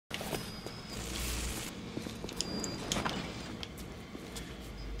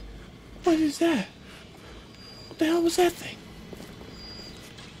What is that? What the hell was that thing?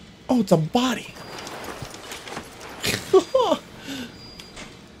 Oh, it's a body.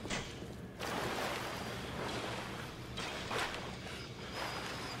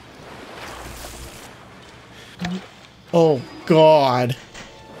 Oh, God.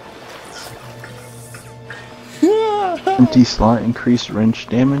 Empty slot, increased wrench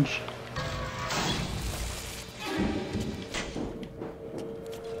damage.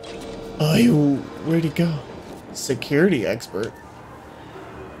 Oh, where'd he go? Security expert.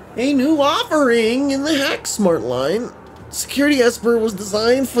 A new offering in the Hack Smart line. Security expert was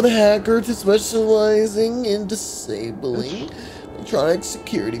designed for the hacker to specializing in disabling electronic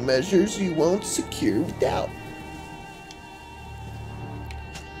security measures you won't secure without.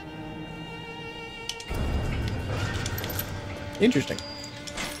 Interesting.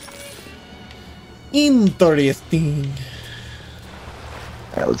 Interesting.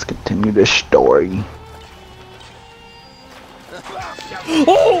 Alright, let's continue this story.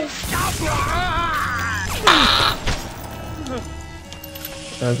 Oh!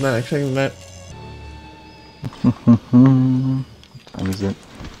 I was not expecting that. What time is it?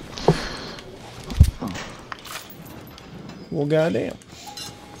 Well, goddamn.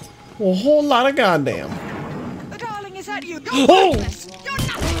 Well, a whole lot of goddamn. Darling, is that you? Oh!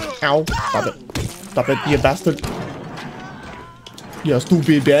 Ow. Stop it. Stop it, you bastard. You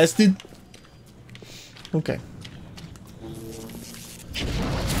stupid bastard. Okay.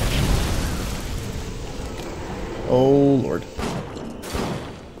 Oh, Lord.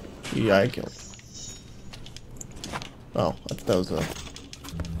 Yeah, I killed. Oh, that was a...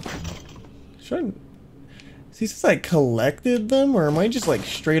 Should I... Is he since I collected them, or am I just, like,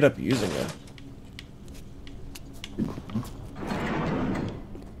 straight up using them?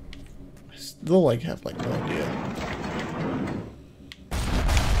 I still, like, have, like, no idea.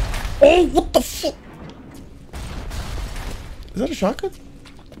 Oh, what the fuck? Is that a shotgun?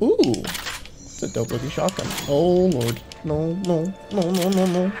 Ooh. It's a dope looking shotgun. Oh, Lord. No, no, no, no, no,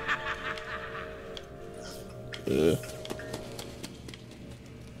 no.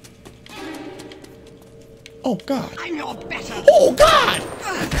 Oh, God. I'm your better. Oh, God!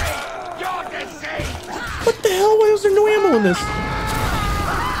 You're deceived. What the hell? Why was there no ammo in this?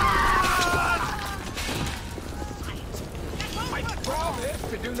 I promise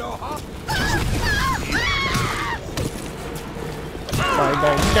to do no harm. Die,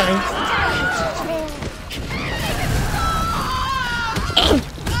 die, die.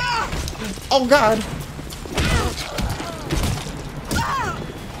 Oh, God.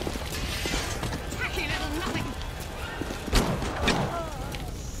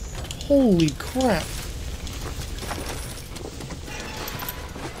 Holy crap.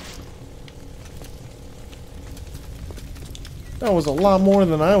 That was a lot more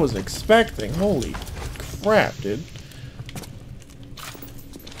than I was expecting. Holy crap, dude.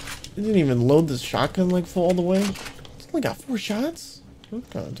 It didn't even load this shotgun like full all the way. It's only got 4 shots? That's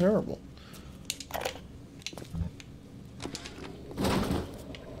kind of terrible.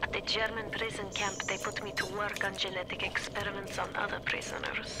 At the German prison camp, they put me to work on genetic experiments on other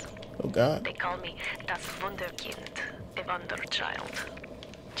prisoners. Oh, God. They call me das Wunderkind, the wonder child.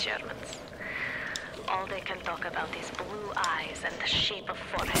 Germans. All they can talk about is blue eyes and the shape of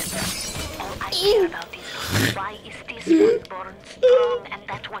forehead. All I care about is why is this one born strong and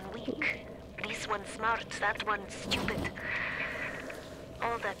that one weak? This one smart, that one stupid.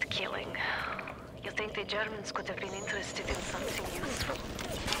 All that killing. You think the Germans could have been interested in something useful?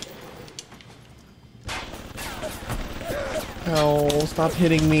 Oh, stop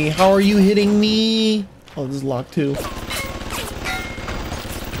hitting me. How are you hitting me? Oh, this is locked too.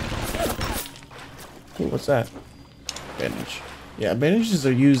 Ooh, what's that? Bandage. Yeah, bandages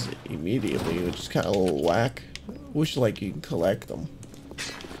are used immediately, which is kind of a little whack. Wish, like, you can collect them.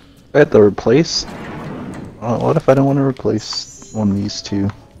 I have to replace. What if I don't want to replace one of these two?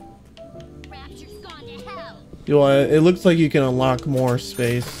 You know, it looks like you can unlock more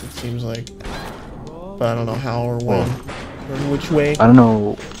space, it seems like. But I don't know how or when. Or in which way. I don't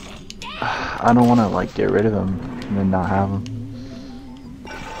know. I don't want to, like, get rid of them and then not have them.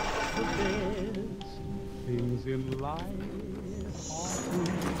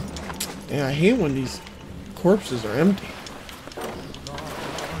 Yeah, I hate when these corpses are empty.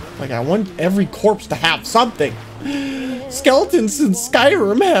 Like, I want every corpse to have something. Skeletons in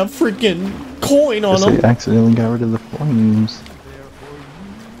Skyrim have freaking coin on them. I accidentally got rid of the flames.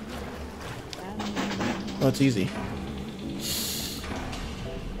 Oh, it's easy. This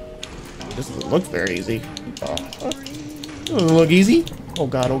doesn't look very easy. Doesn't look easy. Oh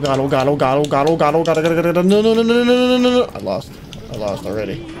god, oh god, oh god, oh god, oh god, oh god, oh god, oh god, oh god, no, no, no, no, no, no, no, no, no. I lost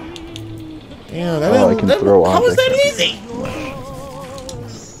already. Yeah, that Oh, I can throw how is that objects. easy?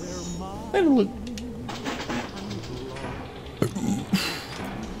 That didn't look.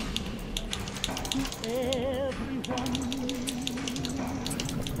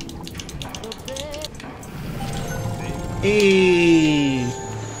 Hey,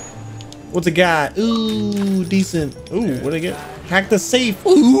 what's it got? Ooh, decent. Ooh, what'd I get? Hack the safe.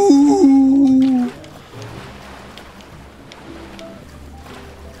 Ooh.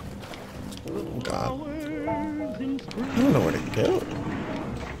 Oh God. I don't know where to go.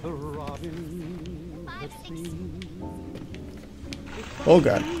 Oh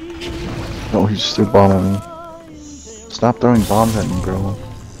God. Oh, he just threw a bomb at me. Stop throwing bombs at me, bro.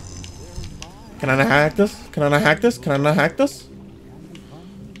 Can I not hack this? Can I not hack this? Can I not hack this?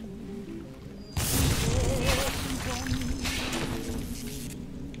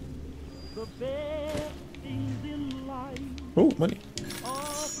 Oh, money.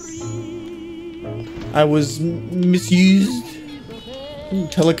 I was misused. Ooh,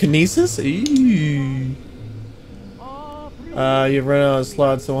 telekinesis? Eee. You've run out of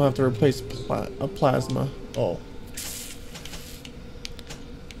slots, so we'll have to replace a plasma. Oh.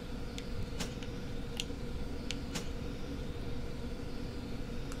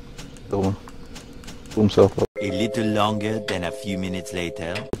 Blew himself up. A little longer than a few minutes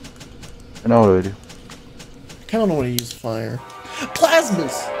later. I know what I do. I kinda don't want to use fire.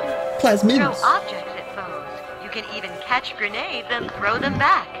 Plasmas! Plasmids! Throw objects at foes. You can even catch grenades and throw them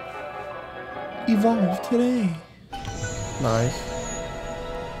back. Evolve today. Nice.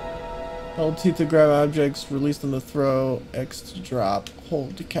 LT to grab objects, release them to throw, X to drop,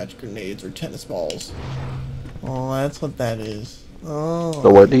 hold to catch grenades or tennis balls. Oh, that's what that is. Oh.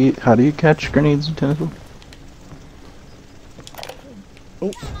 So what do you? How do you catch grenades and tennis balls?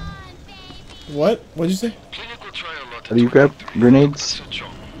 Oh. What? What'd you say? How do you grab grenades?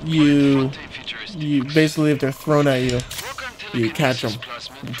 You basically, if they're thrown at you, you catch them.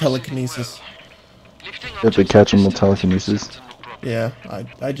 Telekinesis. You have to catch them with telekinesis. Yeah,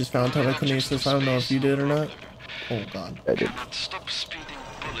 I just found telekinesis. I don't know if you did or not. Oh God. I did. Stop speeding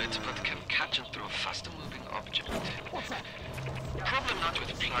bullets, but can catch and throw a faster moving object. Problem not with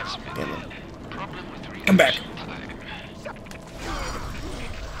plasmid. Problem with Come back.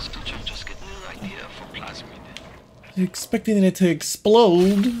 Still trying to just get new idea for plasmid. Expecting it to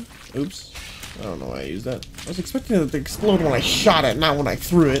explode. Oops. I don't know why I used that. I was expecting it to explode when I shot it, not when I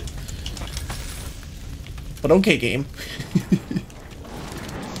threw it. But okay, game.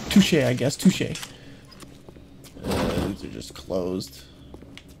 Touche, I guess. Touche. These are just closed.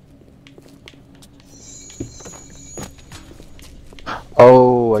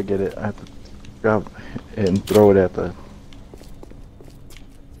 Oh, I get it. I have to grab it and throw it at the.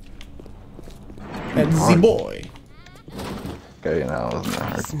 That's the boy. Okay, now it wasn't that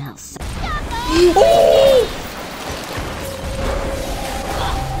hard. Smells.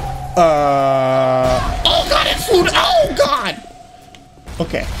 Oh God, it's food. Oh God.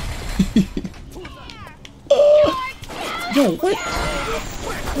 Okay. Yo, what?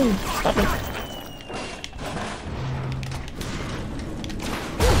 Oh, stop it.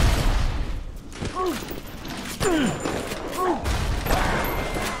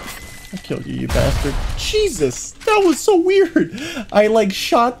 I killed you, you bastard. Jesus, that was so weird. I like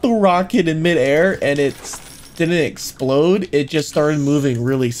shot the rocket in midair and it didn't explode. It just started moving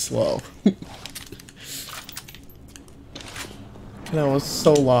really slow. And I was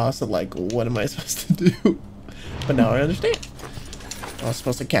so lost at like, what am I supposed to do? But now I understand. I was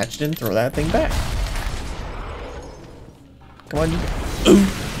supposed to catch it and throw that thing back. Come on, you. Ooh,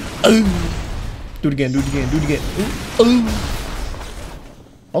 ooh. Do it again, do it again, do it again. Ooh, ooh.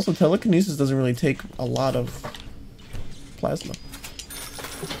 Also, telekinesis doesn't really take a lot of plasma.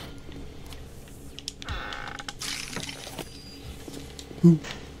 Ooh.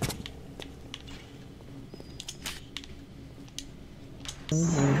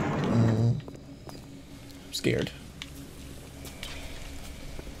 I'm scared.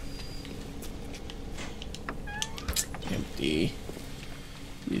 Empty.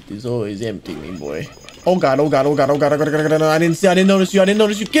 It is always empty, me boy. Oh God! Oh God! Oh God! Oh God! Oh God! Oh God! Oh God! I didn't notice you. I didn't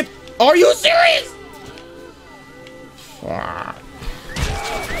notice you. Get. Are you serious? Ah.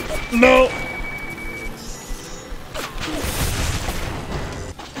 No.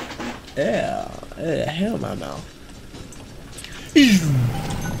 Yeah. Hell no, no. I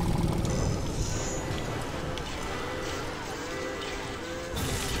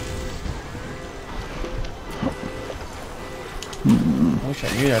wish I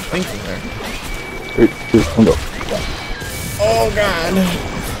knew that thing from there. 3, 2, 1, go. Oh God.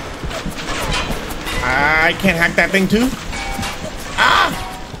 I can't hack that thing too. Ah!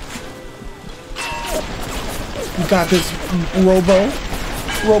 You got this,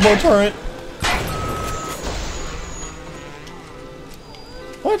 Robo turret.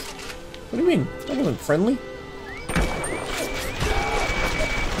 What? What do you mean? That wasn't friendly.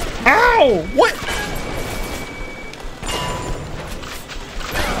 Ow! What?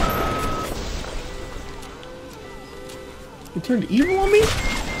 You turned evil on me?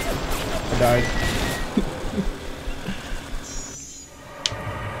 I died.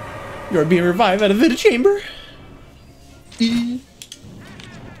 You're being revived out of the chamber.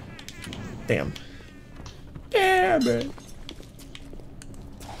 Damn. Damn it.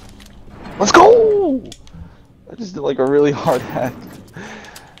 Let's go! I just did like a really hard hack.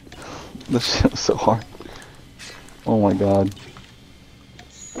 This shit was so hard. Oh my god.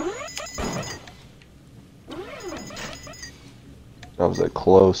 That was a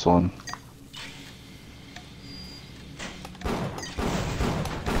close one.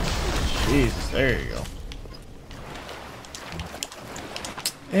 Jesus, there you go.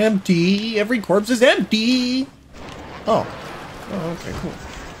 Empty. Every corpse is empty. Oh. Oh, okay, cool.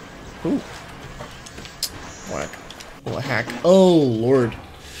 Ooh. Whack. Oh, a hack. Oh, Lord.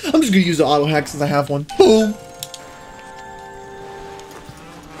 I'm just gonna use the auto hack since I have one. Boom.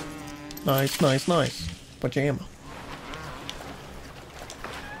 Nice, nice, nice. Bunch of ammo.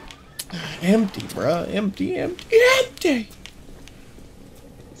 Empty, bruh. Empty, empty, empty.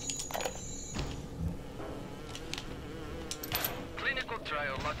 Clinical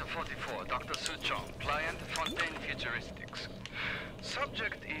trial lot 44, Dr. Su Chong, client Fontaine Futuristics.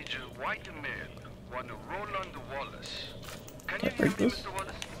 Subject age white male, one Roland Wallace. Can you hear me, this? Mr.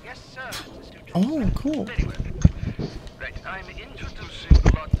 Wallace? Yes, sir, Mr. Stu. Oh, cool. Very well. Right, I'm introducing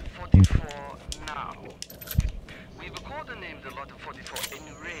lot 44 now. We've codenamed the lot 44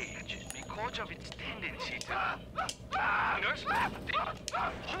 Enrage because of its tendency to... Nurse? Hold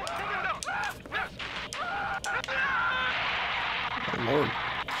him down! Nurse! Lord.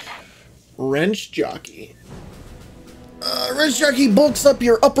 Wrench jockey. Wrench jockey bulks up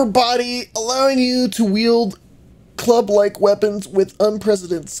your upper body, allowing you to wield club-like weapons with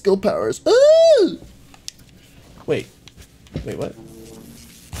unprecedented skill powers. Ooh! Wait, what?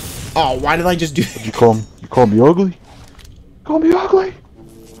 Oh, why did I just do that? You call me ugly? Call me ugly?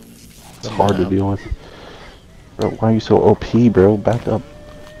 It's hard to deal with. Bro, why are you so OP, bro? Back up.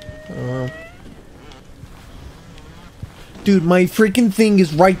 Dude, my freaking thing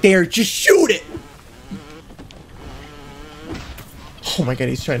is right there. Just shoot it! Oh my god,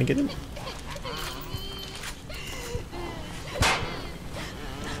 he's trying to get him.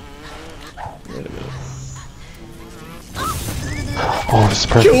 Wait a minute. Oh, this is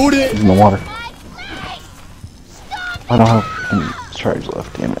perfect. Shoot it! He's in the water. I don't have any charge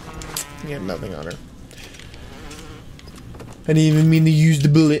left, damn it. You have nothing on her. I didn't even mean to use the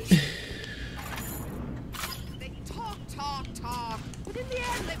bullet. They talk, but in the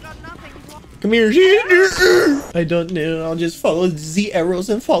end they've got nothing. Come here. I don't know. I'll just follow Z arrows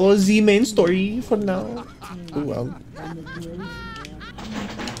and follow Z main story for now. Oh well.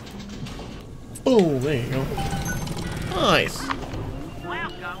 Boom, there you go. Nice.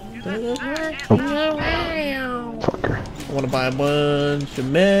 Fucker. I want to buy a bunch of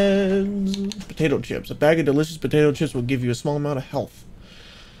meds. Potato chips. A bag of delicious potato chips will give you a small amount of health.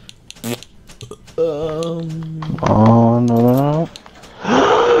 Oh, no.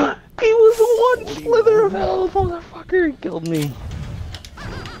 He was one slither of health, motherfucker. He killed me.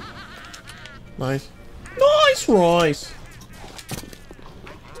 Nice. Nice, Royce.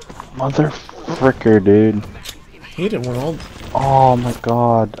 Mother fricker, dude. I hate it when all... Oh my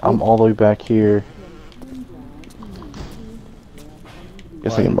god, I'm all the way back here.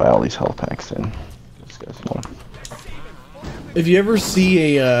 Guess I can buy all these health packs then. This guy's one. If you ever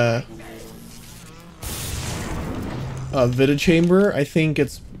see a Vita chamber, I think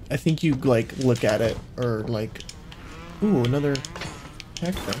you like look at it or like, ooh, another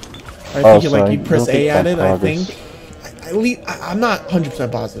hack thing. I think you press A at it. I think. I'm not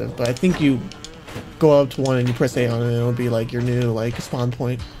 100% positive, but I think you go up to one and you press A on it, and it'll be like your new like spawn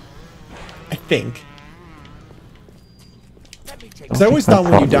point. I think. Because I always thought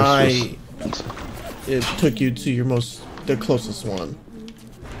when you die, it took you to the closest one.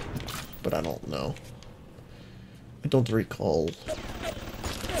 But I don't know. I don't recall.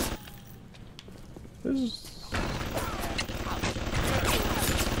 Is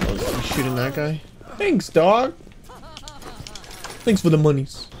he shooting that guy? Thanks, dog. Thanks for the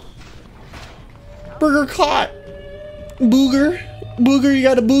monies. Burger caught. Booger. Booger, you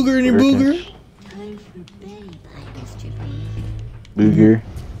got a booger in your booger? Booger.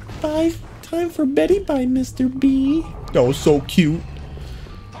 Time for Betty by Mr. B. That was so cute.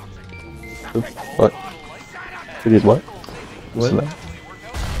 What? We did what? What? What's that?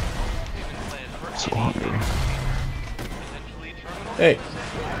 So hungry. Hey.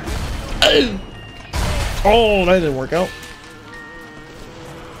 Oh, that didn't work out.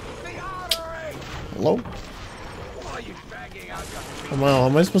 Hello? Come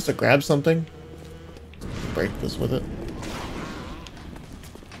on, am I supposed to grab something? Break this with it.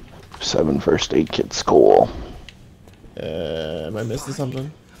 7 first aid kits, cool. Am I missing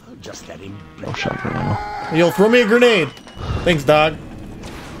something? No shotgun ammo. Yo, throw me a grenade! Thanks, dog.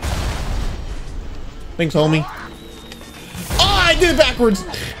 Thanks, homie. Oh, I did it backwards!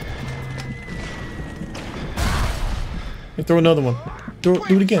 Hey, throw another one. Do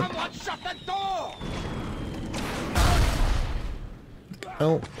it again.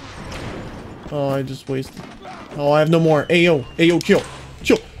 Oh. Oh, I just wasted. Oh, I have no more. Ayo, ayo, chill.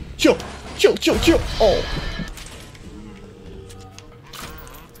 Chill, chill, chill, chill, chill. Oh.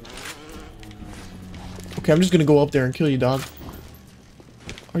 Okay, I'm just gonna go up there and kill you, dog.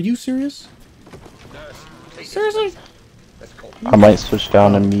 Are you serious? Seriously? I might switch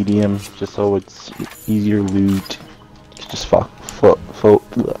down to medium just so it's easier loot. Just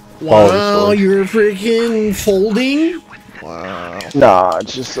Wow, you're freaking folding? Wow. Nah,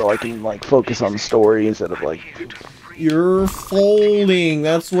 it's just so I can like focus on the story instead of like. You're folding.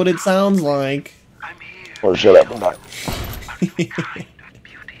 That's what it sounds like. Well, shut up, I'm not.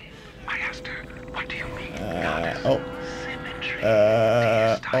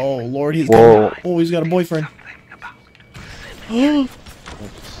 Oh Lord, he's got. Oh, he's got a boyfriend. Let's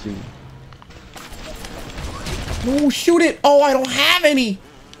see. No, shoot it! Oh, I don't have any.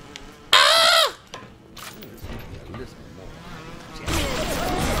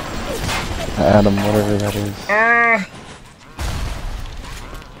 Adam, whatever that is. I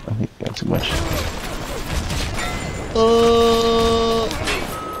think you got too much.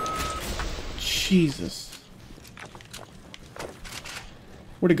 Jesus.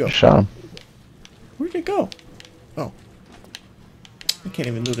 Where'd it go? Shot him. Where'd it go? Oh. I can't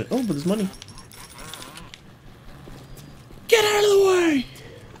even loot it. Oh, but there's money. Get out of the way!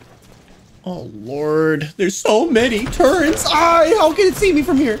 Oh, Lord. There's so many turrets. Ah, how can it see me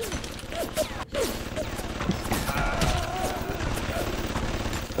from here?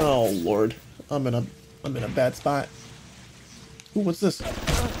 Oh, Lord. I'm in a bad spot. Ooh, what's this?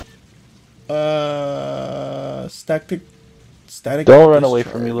 Static. Don't run away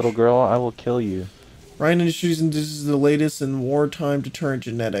from me, little girl. I will kill you. Ryan Industries introduces the latest in wartime deterrent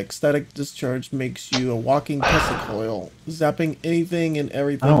genetics. Static discharge makes you a walking pest coil, zapping anything and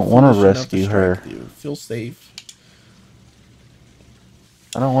everything. I don't want to foolish enough rescue her. strike you. Feel safe.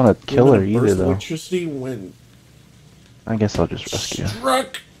 I don't want to kill her either, though. Electricity when I guess I'll just rescue her.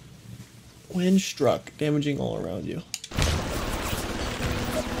 struck. When struck, damaging all around you.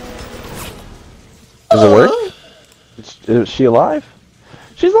 Does it work? Is she alive?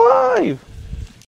 She's alive!